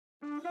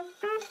Hey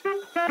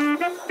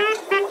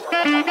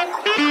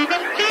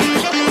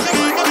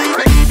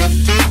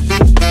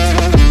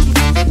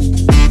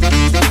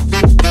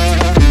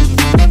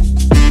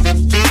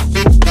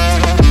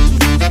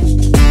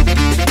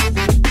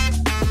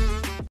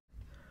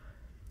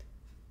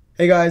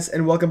guys,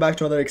 and welcome back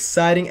to another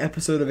exciting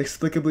episode of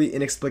Explicably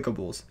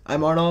Inexplicables.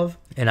 I'm Arnav.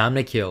 And I'm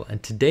Nikhil,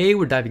 and today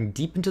we're diving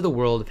deep into the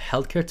world of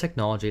healthcare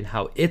technology and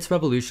how it's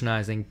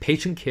revolutionizing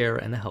patient care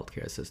and the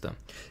healthcare system.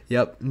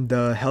 Yep,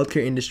 the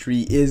healthcare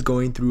industry is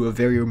going through a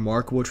very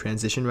remarkable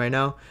transition right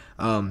now,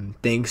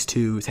 thanks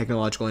to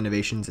technological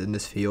innovations in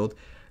this field.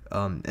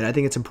 And I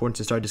think it's important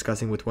to start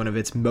discussing with one of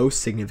its most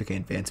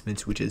significant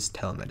advancements, which is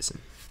telemedicine.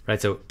 Right,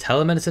 so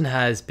telemedicine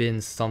has been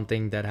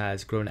something that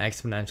has grown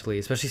exponentially,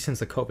 especially since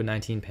the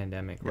COVID-19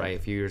 pandemic, right, a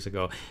few years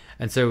ago.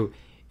 And so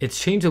it's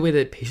changed the way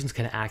that patients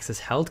can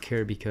access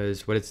healthcare,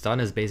 because what it's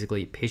done is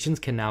basically patients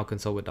can now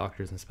consult with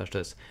doctors and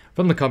specialists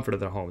from the comfort of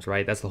their homes,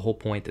 right? That's the whole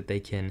point, that they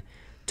can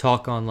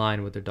talk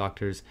online with their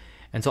doctors.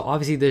 And so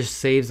obviously this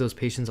saves those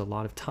patients a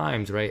lot of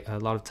times, right? A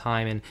lot of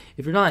time. And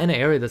if you're not in an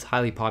area that's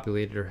highly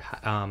populated or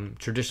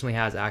traditionally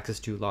has access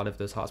to a lot of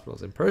those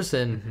hospitals in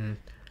person,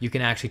 you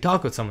can actually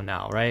talk with someone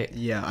now, right?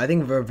 Yeah, I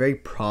think a very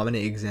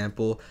prominent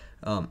example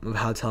of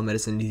how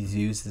telemedicine is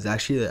used is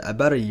actually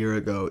about a year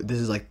ago. This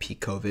is like peak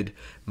COVID.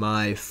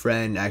 My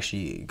friend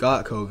actually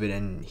got COVID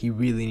and he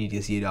really needed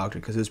to see a doctor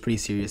because it was pretty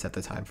serious at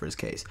the time for his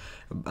case.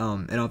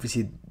 And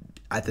obviously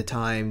at the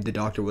time the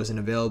doctor wasn't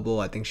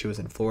available. I think she was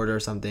in Florida or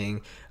something,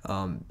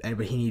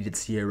 but he needed to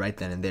see her right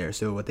then and there.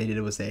 So what they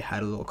did was they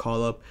had a little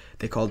call up.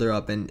 They called her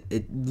up, and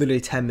it literally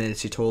 10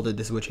 minutes she told her,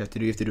 this is what you have to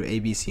do. You have to do A,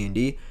 B, C, and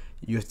D.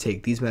 You have to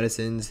take these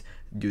medicines,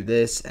 do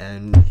this,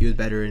 and he was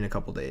better in a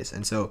couple days.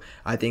 And so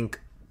I think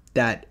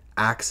that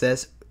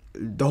access,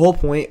 the whole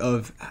point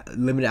of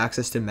limited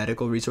access to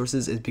medical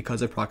resources is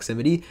because of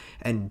proximity,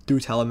 and through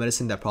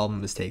telemedicine that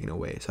problem is taken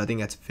away. So I think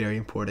that's very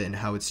important in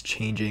how it's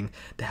changing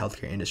the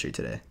healthcare industry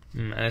today.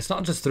 And it's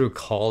not just through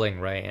calling,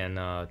 right, and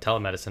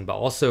telemedicine, but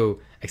also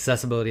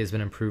accessibility has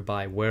been improved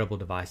by wearable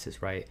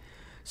devices, right?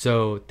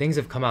 So things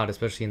have come out,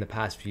 especially in the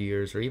past few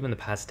years or even the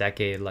past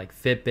decade, like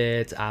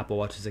Fitbits, Apple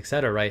Watches,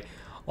 etc., right?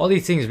 All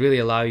these things really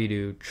allow you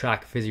to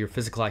track your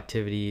physical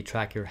activity,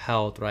 track your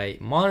health,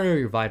 right? Monitor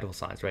your vital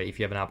signs, right? If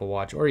you have an Apple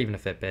Watch or even a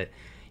Fitbit,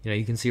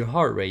 you can see your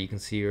heart rate. You can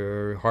see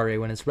your heart rate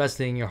when it's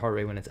resting, your heart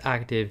rate when it's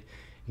active.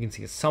 You can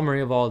see a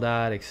summary of all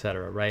that,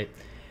 etc., right?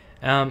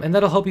 And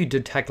that'll help you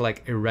detect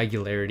like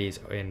irregularities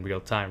in real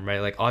time,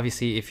 right? Like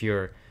obviously if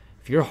your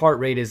heart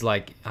rate is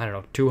like, I don't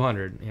know,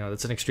 200,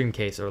 that's an extreme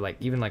case, or like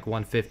even like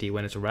 150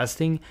 when it's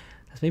resting,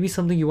 that's maybe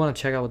something you want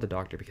to check out with the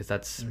doctor, because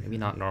that's maybe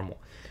not normal.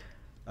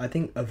 I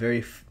think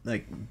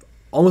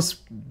almost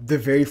the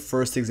very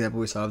first example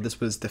we saw of this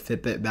was the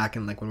Fitbit back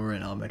in like when we were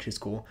in elementary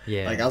school.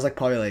 Yeah. Like I was like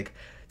probably like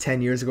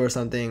 10 years ago or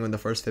something when the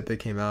first Fitbit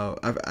came out.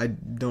 I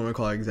don't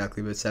recall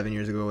exactly, but 7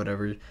 years ago,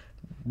 whatever.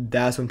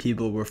 That's when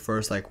people were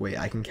first like, wait,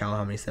 I can count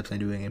how many steps I'm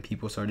doing, and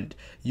people started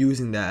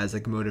using that as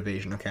like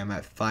motivation. Okay, I'm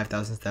at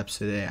 5,000 steps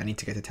today. I need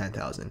to get to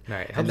 10,000.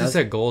 Right, it helps you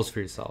set goals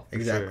for yourself.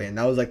 Exactly, sure. And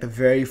that was like the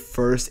very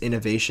first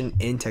innovation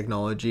in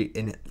technology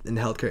in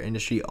the healthcare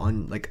industry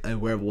on like a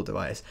wearable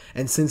device.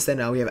 And since then,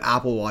 now we have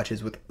Apple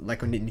Watches with,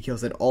 like when Nikhil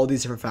said, all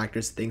these different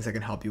factors, things that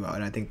can help you out.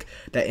 And I think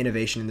that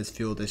innovation in this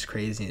field is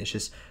crazy. And it's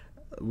just,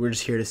 we're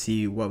just here to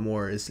see what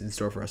more is in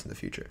store for us in the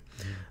future.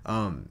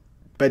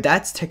 But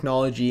that's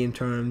technology in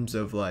terms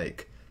of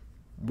like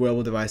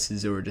wearable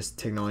devices or just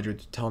technology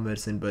with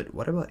telemedicine. But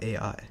what about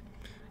AI?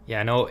 Yeah,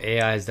 I know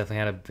AI has definitely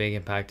had a big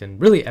impact in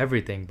really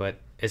everything,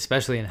 but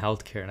especially in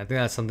healthcare. And I think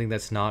that's something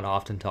that's not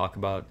often talked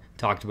about.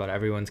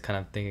 Everyone's kind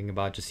of thinking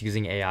about just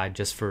using AI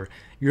just for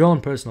your own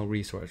personal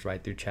resource,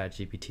 right? Through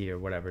ChatGPT or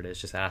whatever it is,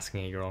 just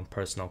asking your own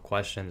personal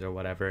questions or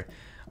whatever,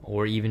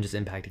 or even just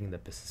impacting the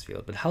business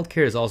field. But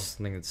healthcare is also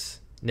something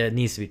that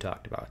needs to be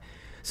talked about.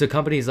 So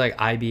companies like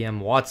IBM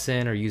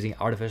Watson are using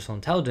artificial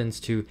intelligence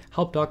to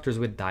help doctors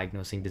with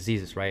diagnosing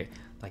diseases, right?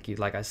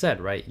 Like I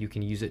said, right? You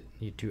can use it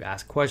to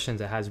ask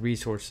questions. It has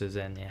resources,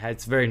 and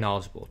it's very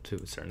knowledgeable to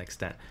a certain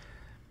extent.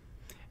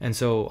 And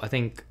so I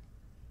think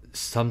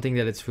something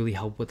that it's really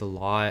helped with a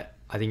lot,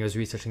 I think I was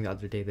researching the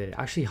other day, that it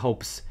actually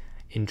helps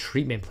in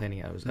treatment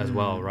planning as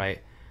well, right?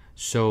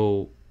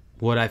 So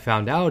what I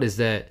found out is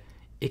that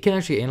it can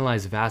actually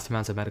analyze vast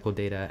amounts of medical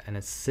data and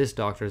assist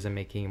doctors in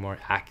making more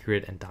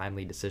accurate and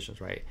timely decisions,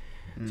 right?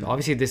 So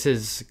obviously this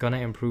is going to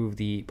improve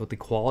both the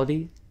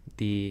quality,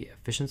 the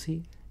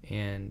efficiency,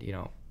 and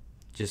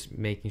just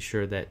making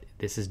sure that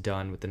this is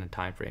done within a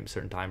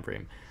certain time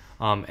frame.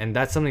 And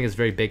that's something that's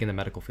very big in the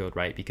medical field,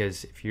 right?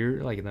 Because if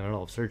you're like in the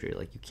middle of surgery,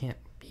 like you can't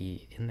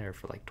be in there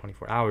for like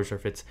 24 hours, or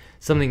if it's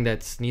something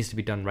that needs to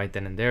be done right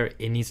then and there,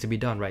 it needs to be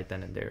done right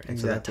then and there. And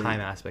so that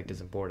time aspect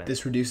is important.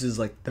 This reduces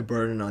like the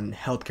burden on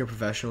healthcare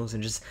professionals,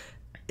 and just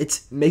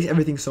it makes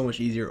everything so much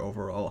easier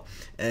overall.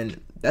 And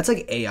that's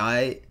like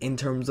AI in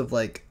terms of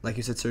like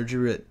you said,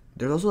 surgery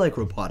there's also like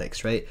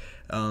robotics, right?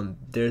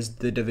 There's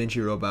the Da Vinci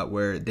robot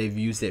where they've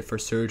used it for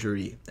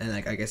surgery, and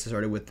like I guess it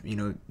started with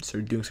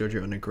doing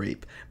surgery on a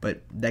grape,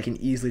 but that can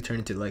easily turn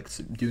into like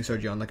doing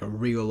surgery on like a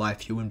real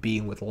life human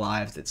being with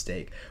lives at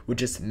stake, which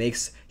just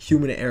makes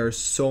human error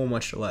so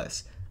much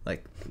less.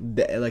 Like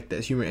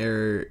the human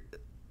error.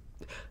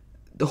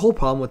 The whole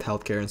problem with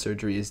healthcare and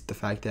surgery is the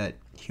fact that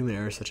human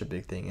error is such a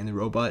big thing, and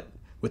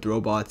with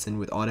robots and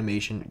with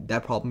automation,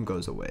 that problem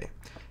goes away.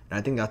 And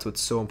I think that's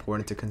what's so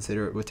important to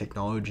consider with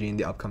technology in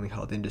the upcoming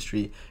health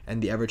industry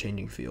and the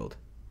ever-changing field.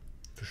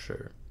 For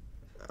sure.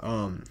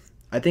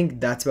 I think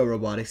that's about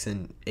robotics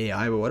and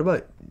AI, but what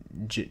about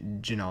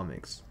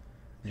genomics?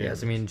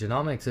 Yes, I mean,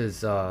 genomics is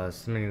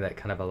something that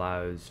kind of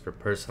allows for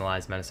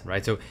personalized medicine,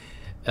 right? So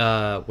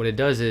what it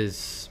does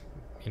is,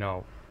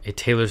 it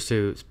tailors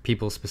to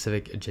people's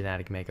specific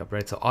genetic makeup,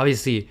 right? So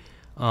obviously,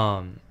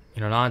 not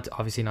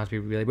to be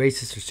really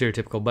racist or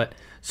stereotypical, but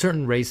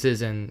certain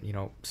races and,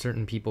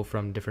 certain people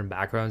from different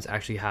backgrounds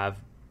actually have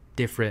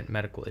different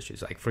medical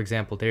issues. Like, for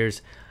example,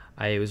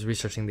 I was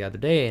researching the other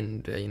day,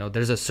 and,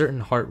 there's a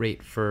certain heart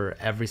rate for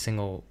every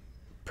single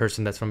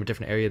person that's from a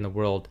different area in the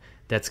world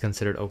that's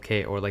considered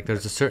okay, or like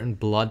there's a certain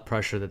blood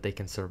pressure that they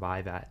can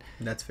survive at.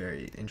 That's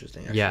very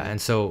interesting, actually. Yeah, and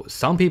so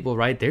some people,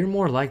 right, they're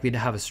more likely to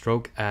have a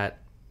stroke at,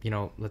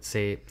 let's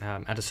say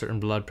at a certain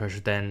blood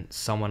pressure than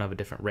someone of a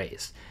different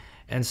race.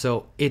 And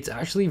so it's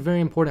actually very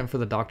important for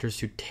the doctors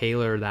to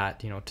tailor that,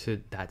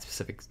 to that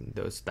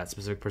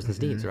specific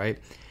person's needs, right?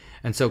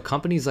 And so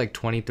companies like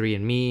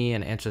 23andMe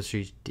and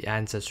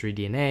Ancestry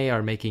DNA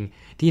are making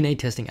DNA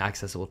testing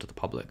accessible to the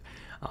public.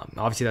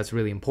 Obviously, that's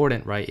really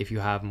important, right? If you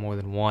have more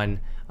than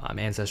one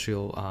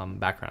ancestral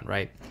background,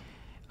 right?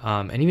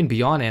 And even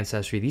beyond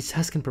ancestry, these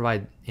tests can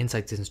provide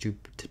insights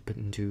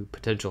into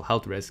potential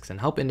health risks and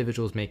help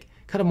individuals make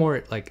kind of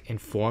more like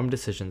informed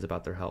decisions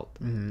about their health.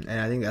 And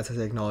I think that's how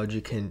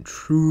technology can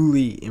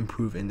truly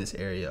improve in this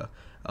area.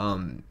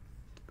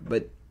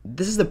 But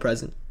this is the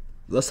present.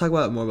 Let's talk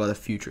more about the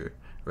future,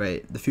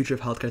 right? The future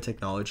of healthcare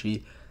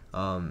technology.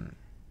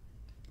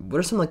 What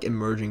are some like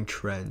emerging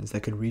trends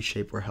that could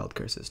reshape our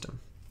healthcare system?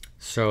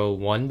 So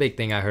one big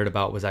thing I heard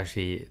about was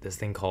actually this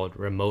thing called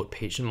remote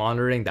patient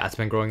monitoring. That's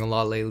been growing a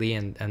lot lately,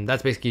 and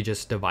that's basically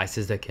just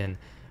devices that can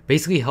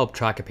basically help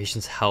track a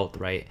patient's health,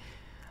 right?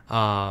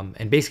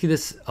 And basically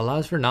this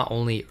allows for not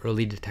only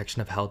early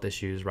detection of health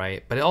issues,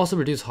 right, but it also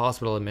reduces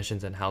hospital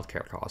admissions and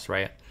healthcare costs,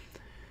 right?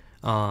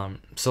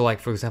 So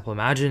like, for example,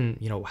 imagine,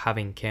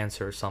 having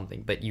cancer or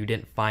something, but you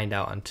didn't find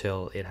out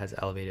until it has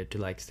elevated to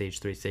like stage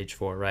 3, stage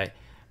 4, right?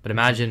 But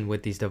imagine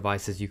with these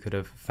devices, you could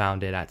have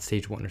found it at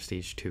stage 1 or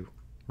stage 2.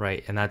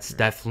 Right. And that's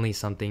definitely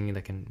something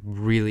that can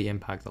really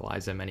impact the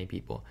lives of many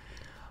people.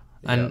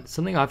 And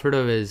something I've heard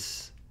of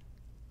is,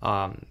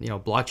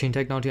 blockchain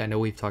technology. I know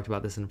we've talked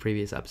about this in a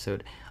previous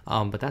episode,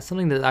 but that's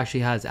something that actually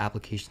has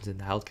applications in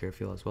the healthcare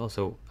field as well.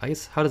 So I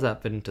guess, how does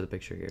that fit into the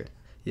picture here?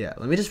 Yeah.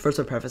 Let me just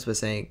first preface by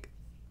saying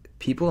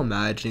people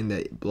imagining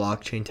that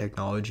blockchain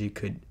technology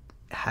could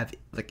have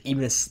like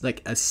even a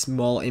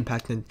small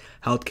impact in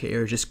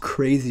healthcare is just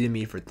crazy to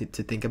me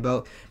to think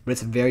about, but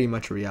it's very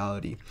much a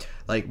reality.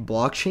 Like,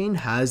 blockchain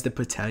has the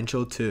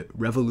potential to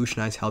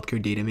revolutionize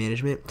healthcare data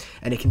management,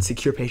 and it can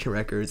secure patient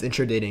records,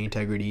 ensure data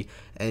integrity,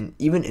 and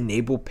even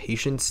enable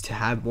patients to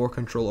have more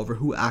control over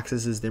who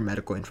accesses their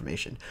medical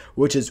information,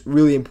 which is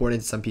really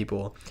important to some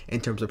people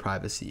in terms of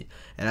privacy.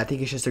 And I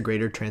think it's just a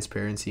greater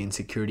transparency and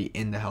security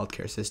in the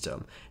healthcare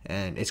system.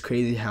 And it's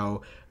crazy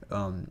how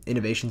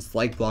innovations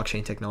like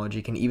blockchain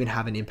technology can even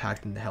have an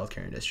impact in the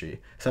healthcare industry,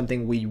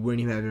 something we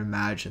wouldn't even have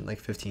imagined like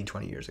 15,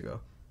 20 years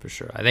ago. For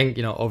sure. I think,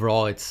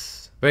 overall,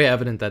 it's very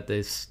evident that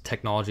this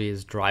technology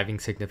is driving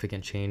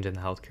significant change in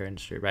the healthcare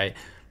industry, right?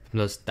 From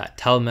that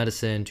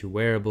telemedicine to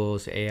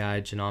wearables, to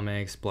AI,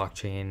 genomics,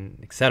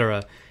 blockchain,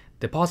 etc.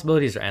 The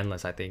possibilities are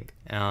endless, I think.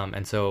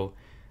 And so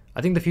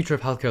I think the future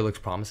of healthcare looks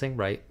promising,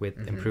 right?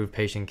 With improved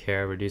patient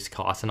care, reduced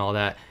costs, and all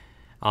that.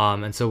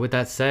 And so with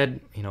that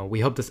said, we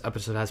hope this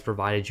episode has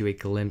provided you a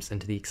glimpse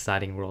into the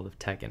exciting world of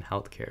tech and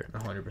healthcare.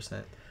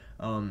 100%.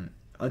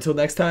 Until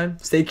next time,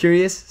 stay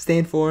curious, stay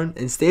informed,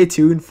 and stay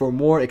tuned for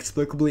more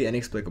Explicably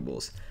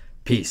Inexplicables.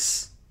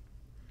 Peace.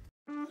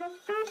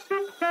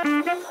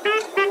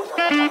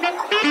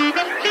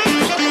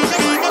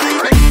 Peace.